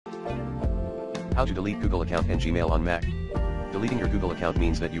How to delete Google account and Gmail on Mac. Deleting your Google account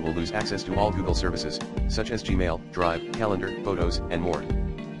means that you will lose access to all Google services, such as Gmail, Drive, Calendar, Photos, and more.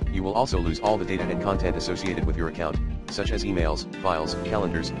 You will also lose all the data and content associated with your account, such as emails, files,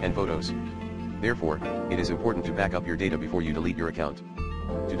 calendars, and photos. Therefore, it is important to back up your data before you delete your account.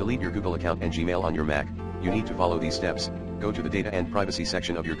 To delete your Google account and Gmail on your Mac, you need to follow these steps. Go to the Data and Privacy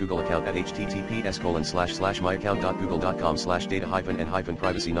section of your Google account at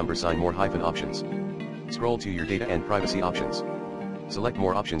https://myaccount.google.com/data-and-privacy #more-options. Scroll to your Data and Privacy options. Select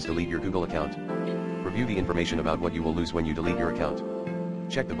More options. Delete your Google account. Review the information about what you will lose when you delete your account.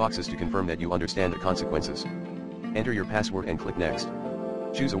 Check the boxes to confirm that you understand the consequences. Enter your password and click Next.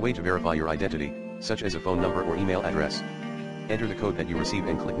 Choose a way to verify your identity, such as a phone number or email address. Enter the code that you received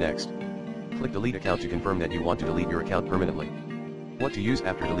and click Next. Click Delete Account to confirm that you want to delete your account permanently. What to use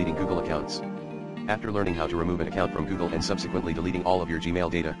after deleting Google accounts. After learning how to remove an account from Google and subsequently deleting all of your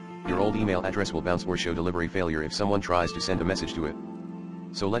Gmail data, your old email address will bounce or show delivery failure if someone tries to send a message to it.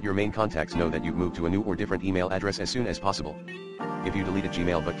 So let your main contacts know that you've moved to a new or different email address as soon as possible. If you deleted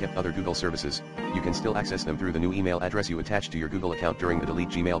Gmail but kept other Google services, you can still access them through the new email address you attached to your Google account during the delete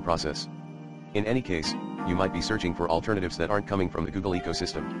Gmail process. In any case, you might be searching for alternatives that aren't coming from the Google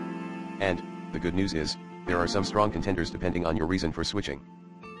ecosystem. And, the good news is, there are some strong contenders depending on your reason for switching.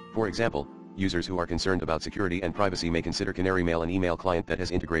 For example, users who are concerned about security and privacy may consider Canary Mail, an email client that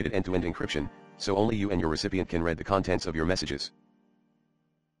has integrated end-to-end encryption, so only you and your recipient can read the contents of your messages.